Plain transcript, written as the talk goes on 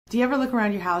Do you ever look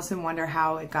around your house and wonder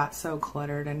how it got so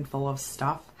cluttered and full of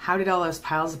stuff? How did all those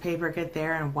piles of paper get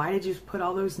there, and why did you put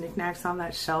all those knickknacks on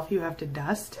that shelf you have to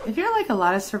dust? If you're like a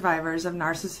lot of survivors of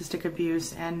narcissistic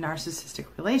abuse and narcissistic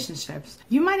relationships,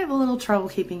 you might have a little trouble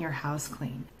keeping your house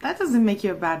clean. That doesn't make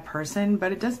you a bad person,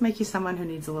 but it does make you someone who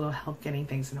needs a little help getting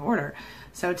things in order.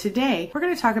 So today, we're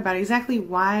going to talk about exactly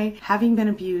why having been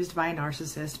abused by a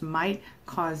narcissist might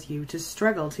cause you to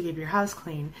struggle to keep your house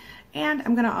clean, and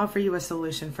I'm going to offer you a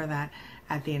solution for that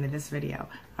at the end of this video.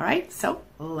 All right, so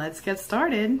let's get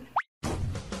started.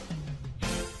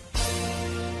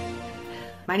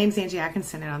 My name is Angie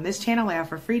Atkinson, and on this channel I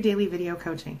offer free daily video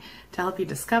coaching to help you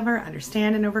discover,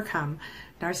 understand, and overcome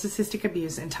narcissistic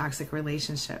abuse and toxic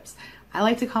relationships. I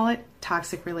like to call it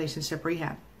toxic relationship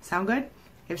rehab. Sound good?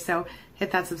 If so,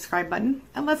 hit that subscribe button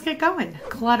and let's get going.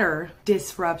 Clutter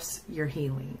disrupts your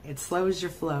healing. It slows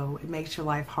your flow. It makes your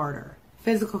life harder.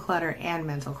 Physical clutter and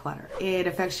mental clutter. It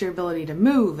affects your ability to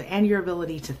move and your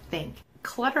ability to think.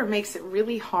 Clutter makes it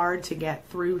really hard to get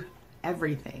through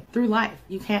everything, through life.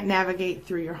 You can't navigate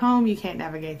through your home. You can't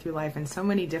navigate through life in so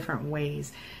many different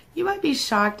ways. You might be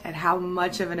shocked at how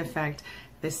much of an effect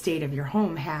the state of your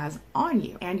home has on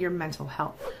you and your mental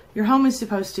health. Your home is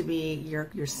supposed to be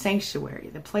your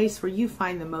sanctuary, the place where you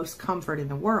find the most comfort in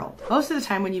the world. Most of the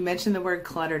time when you mention the word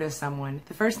clutter to someone,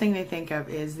 the first thing they think of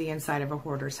is the inside of a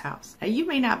hoarder's house. Now, you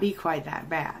may not be quite that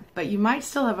bad, but you might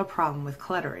still have a problem with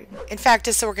cluttering. In fact,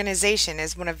 disorganization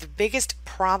is one of the biggest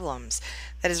problems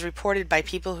that is reported by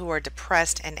people who are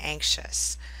depressed and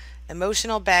anxious.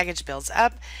 Emotional baggage builds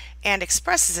up and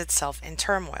expresses itself in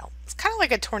turmoil. It's kind of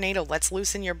like a tornado lets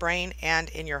loose in your brain and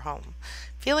in your home.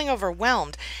 Feeling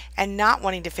overwhelmed and not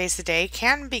wanting to face the day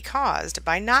can be caused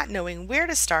by not knowing where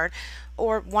to start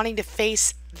or wanting to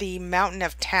face the mountain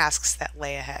of tasks that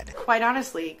lay ahead. Quite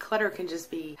honestly, clutter can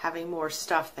just be having more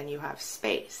stuff than you have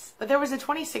space. But there was a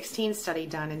 2016 study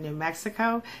done in New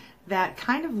Mexico that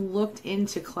kind of looked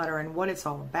into clutter and what it's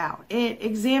all about. It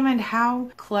examined how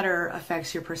clutter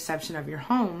affects your perception of your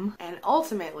home and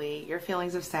ultimately your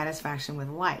feelings of satisfaction with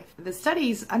life. The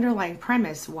study's underlying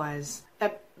premise was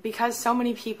that because so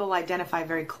many people identify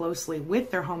very closely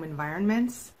with their home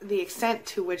environments, the extent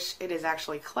to which it is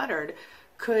actually cluttered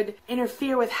could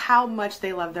interfere with how much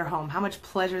they love their home, how much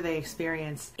pleasure they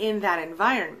experience in that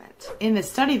environment. In the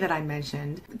study that I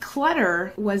mentioned,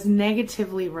 clutter was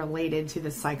negatively related to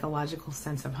the psychological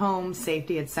sense of home,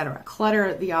 safety, etc.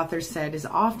 Clutter, the author said, is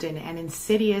often an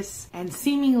insidious and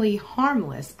seemingly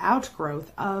harmless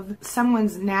outgrowth of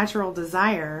someone's natural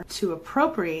desire to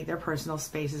appropriate their personal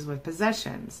spaces with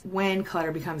possessions. When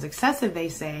clutter becomes excessive, they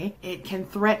say, it can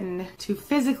threaten to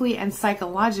physically and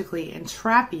psychologically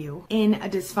entrap you in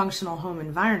a dysfunctional home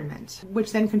environment,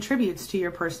 which then contributes to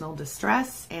your personal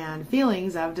distress and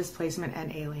feelings of displacement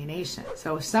and alienation.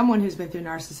 So someone who's been through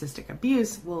narcissistic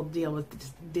abuse will deal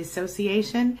with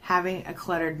dissociation. Having a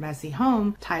cluttered, messy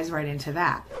home ties right into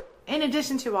that. In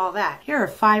addition to all that, here are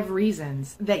 5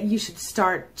 reasons that you should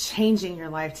start changing your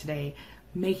life today,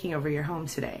 making over your home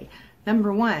today.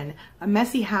 Number 1, a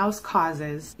messy house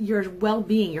causes your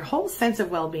well-being, your whole sense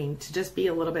of well-being to just be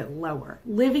a little bit lower.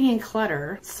 Living in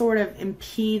clutter sort of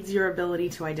impedes your ability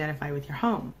to identify with your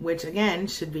home, which again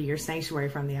should be your sanctuary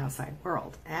from the outside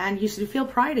world. And you should feel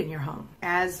pride in your home.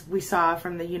 As we saw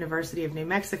from the University of New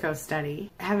Mexico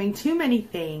study, having too many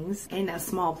things in a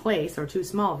small place or too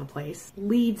small of a place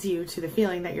leads you to the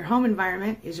feeling that your home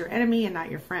environment is your enemy and not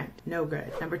your friend. No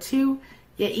good. Number 2,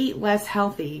 you eat less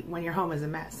healthy when your home is a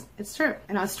mess. It's true.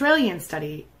 An Australian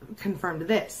study confirmed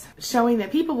this, showing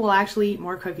that people will actually eat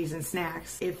more cookies and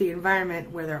snacks if the environment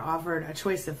where they're offered a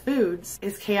choice of foods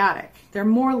is chaotic. They're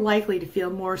more likely to feel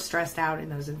more stressed out in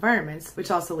those environments, which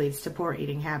also leads to poor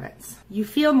eating habits. You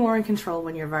feel more in control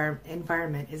when your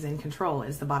environment is in control,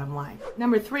 is the bottom line.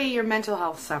 Number 3, your mental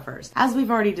health suffers. As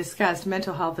we've already discussed,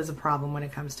 mental health is a problem when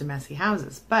it comes to messy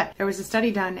houses, but there was a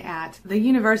study done at the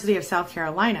University of South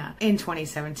Carolina in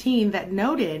 2017 that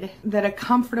noted that a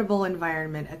comfortable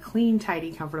environment, a clean,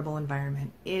 tidy, comfortable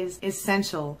environment is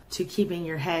essential to keeping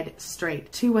your head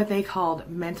straight, to what they called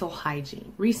mental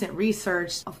hygiene. Recent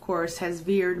research, of course, has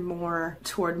veered more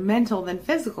toward mental than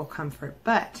physical comfort,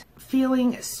 but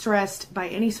feeling stressed by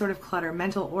any sort of clutter,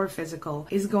 mental or physical,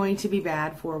 is going to be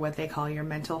bad for what they call your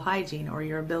mental hygiene, or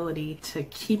your ability to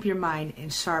keep your mind in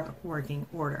sharp working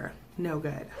order. No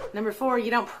good. Number 4,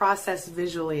 you don't process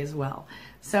visually as well.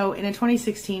 So in a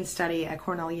 2016 study at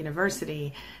Cornell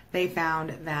University, They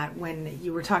found that when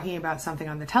you were talking about something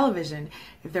on the television,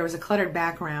 if there was a cluttered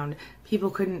background, people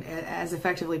couldn't as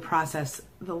effectively process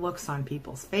the looks on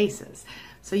people's faces.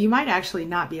 So you might actually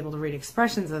not be able to read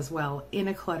expressions as well in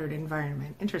a cluttered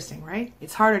environment. Interesting, right?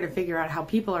 It's harder to figure out how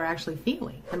people are actually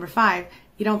feeling. Number 5,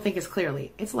 you don't think as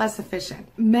clearly. It's less efficient.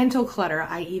 Mental clutter,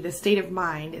 i.e. the state of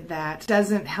mind that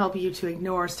doesn't help you to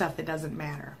ignore stuff that doesn't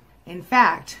matter. In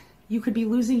fact, you could be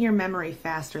losing your memory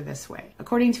faster this way.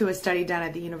 According to a study done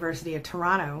at the University of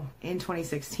Toronto in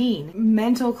 2016,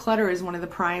 mental clutter is one of the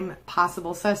prime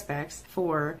possible suspects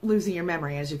for losing your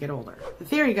memory as you get older. The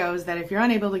theory goes that if you're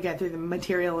unable to get through the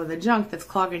material or the junk that's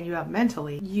clogging you up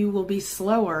mentally, you will be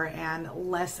slower and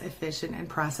less efficient in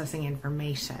processing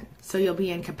information. So you'll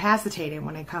be incapacitated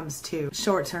when it comes to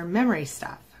short-term memory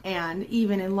stuff. And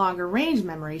even in longer range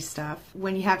memory stuff,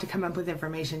 when you have to come up with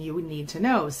information you would need to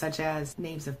know, such as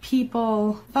names of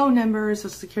people, phone numbers,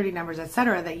 social security numbers,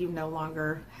 etc., that you no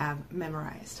longer have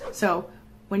memorized. So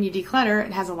when you declutter,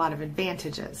 it has a lot of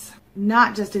advantages,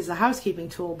 not just as a housekeeping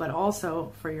tool, but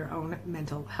also for your own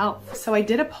mental health. So I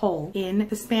did a poll in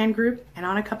the SPAN group and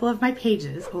on a couple of my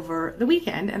pages over the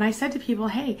weekend, and I said to people,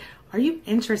 hey, are you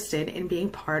interested in being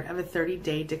part of a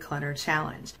 30-day declutter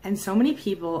challenge? And so many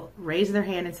people raised their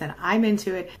hand and said, I'm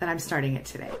into it, that I'm starting it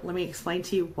today. Let me explain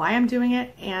to you why I'm doing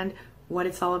it and what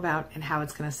it's all about and how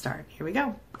it's going to start. Here we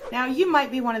go. Now, you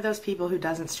might be one of those people who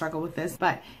doesn't struggle with this,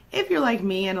 but if you're like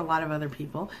me and a lot of other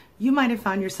people, you might have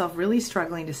found yourself really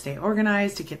struggling to stay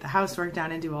organized, to get the housework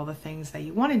done and do all the things that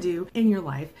you want to do in your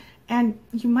life. And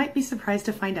you might be surprised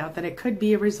to find out that it could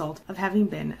be a result of having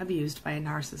been abused by a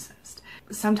narcissist.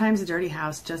 Sometimes a dirty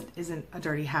house just isn't a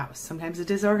dirty house. Sometimes a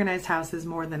disorganized house is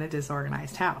more than a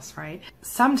disorganized house, right?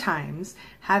 Sometimes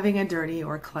having a dirty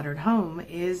or cluttered home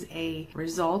is a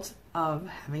result of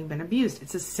having been abused.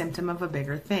 It's a symptom of a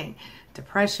bigger thing.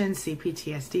 Depression,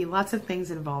 CPTSD, lots of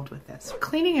things involved with this.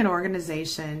 Cleaning and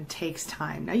organization takes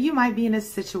time. Now, you might be in a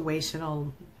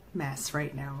situational mess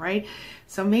right now, right?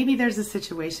 So maybe there's a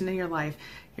situation in your life,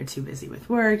 you're too busy with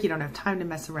work, you don't have time to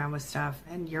mess around with stuff,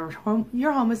 and your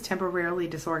home is temporarily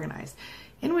disorganized,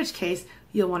 in which case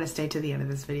you'll want to stay to the end of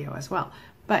this video as well.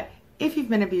 But if you've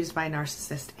been abused by a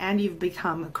narcissist and you've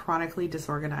become chronically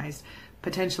disorganized,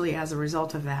 potentially as a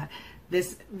result of that,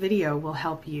 this video will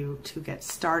help you to get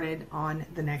started on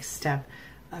the next step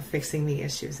of fixing the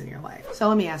issues in your life. So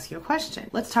let me ask you a question.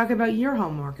 Let's talk about your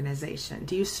home organization.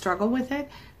 Do you struggle with it?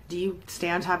 Do you stay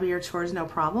on top of your chores no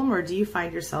problem, or do you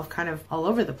find yourself kind of all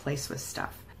over the place with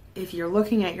stuff? If you're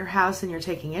looking at your house and you're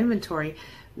taking inventory,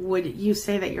 would you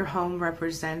say that your home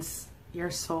represents your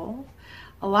soul?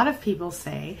 A lot of people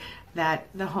say that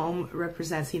the home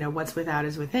represents, what's without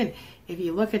is within. If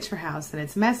you look at your house and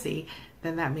it's messy,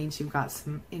 then that means you've got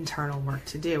some internal work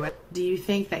to do. Do you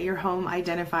think that your home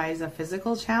identifies a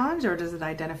physical challenge, or does it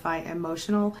identify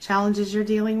emotional challenges you're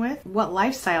dealing with? What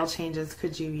lifestyle changes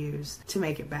could you use to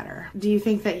make it better? Do you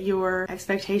think that your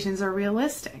expectations are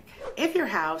realistic? If your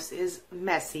house is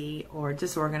messy or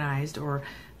disorganized, or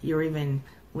you're even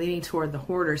leaning toward the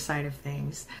hoarder side of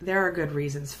things, there are good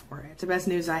reasons for it. The best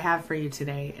news I have for you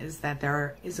today is that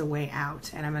there is a way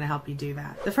out, and I'm going to help you do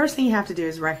that. The first thing you have to do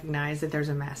is recognize that there's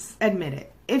a mess. Admit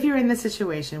it. If you're in the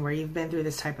situation where you've been through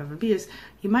this type of abuse,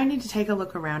 you might need to take a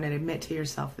look around and admit to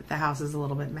yourself that the house is a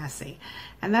little bit messy.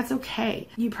 And that's okay.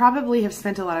 You probably have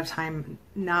spent a lot of time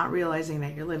not realizing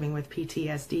that you're living with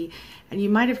PTSD, and you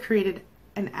might have created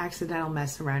an accidental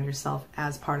mess around yourself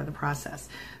as part of the process.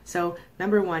 So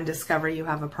number 1, discover you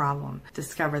have a problem.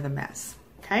 Discover the mess,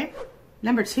 okay?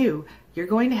 Number 2, you're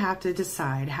going to have to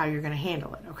decide how you're going to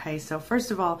handle it, okay? So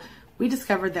first of all, we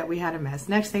discovered that we had a mess.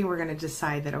 Next thing, we're going to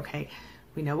decide that, okay,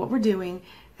 we know what we're doing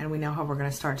and we know how we're going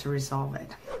to start to resolve it.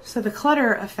 So the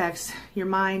clutter affects your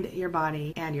mind, your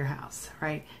body, and your house,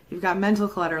 right? You've got mental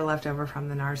clutter left over from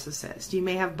the narcissist. You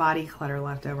may have body clutter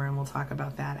left over, and we'll talk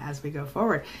about that as we go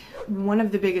forward. One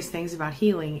of the biggest things about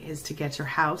healing is to get your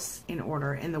house in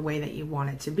order in the way that you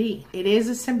want it to be. It is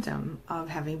a symptom of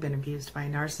having been abused by a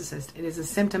narcissist. It is a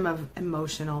symptom of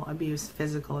emotional abuse,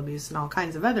 physical abuse, and all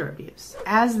kinds of other abuse.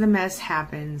 As the mess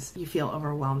happens, you feel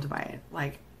overwhelmed by it.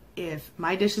 Like, if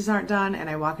my dishes aren't done and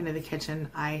I walk into the kitchen,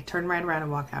 I turn right around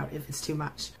and walk out if it's too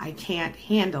much. I can't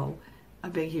handle a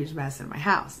big, huge mess in my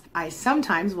house. I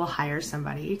sometimes will hire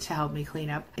somebody to help me clean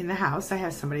up in the house. I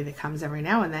have somebody that comes every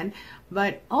now and then,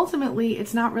 but ultimately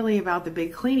it's not really about the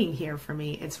big cleaning here for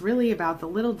me. It's really about the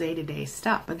little day-to-day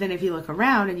stuff. But then if you look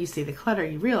around and you see the clutter,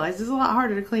 you realize it's a lot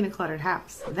harder to clean a cluttered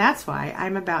house. That's why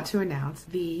I'm about to announce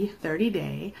the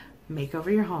 30-day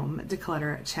Makeover Your Home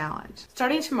Declutter Challenge.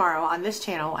 Starting tomorrow on this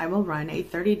channel, I will run a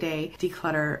 30-day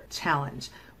declutter challenge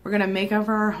We're going to make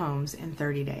over our homes in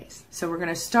 30 days. So we're going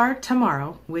to start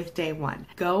tomorrow with day 1.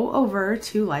 Go over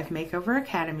to Life Makeover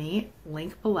Academy,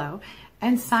 link below,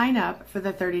 and sign up for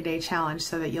the 30-day challenge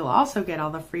so that you'll also get all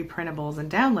the free printables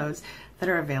and downloads that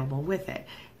are available with it.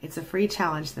 It's a free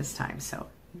challenge this time, so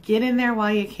get in there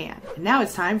while you can. And now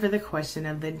it's time for the question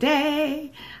of the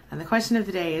day. And the question of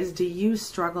the day is, do you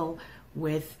struggle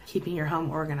with keeping your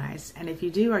home organized? And if you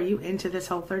do, are you into this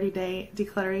whole 30-day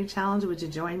decluttering challenge? Would you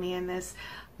join me in this?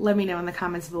 Let me know in the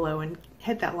comments below and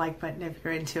hit that like button if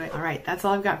you're into it. All right, that's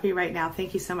all I've got for you right now.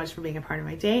 Thank you so much for being a part of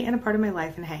my day and a part of my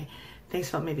life. And hey, thanks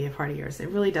for letting me be a part of yours. It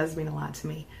really does mean a lot to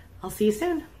me. I'll see you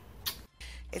soon.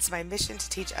 It's my mission to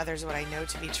teach others what I know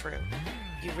to be true.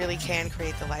 You really can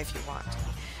create the life you want.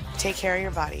 Take care of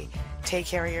your body, take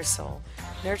care of your soul,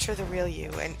 nurture the real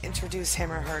you, and introduce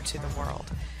him or her to the world.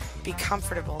 Be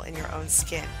comfortable in your own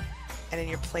skin and in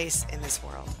your place in this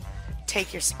world.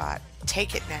 Take your spot,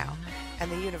 take it now, and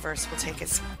the universe will take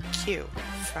its cue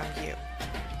from you.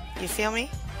 You feel me?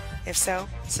 If so,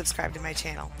 subscribe to my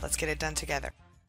channel. Let's get it done together.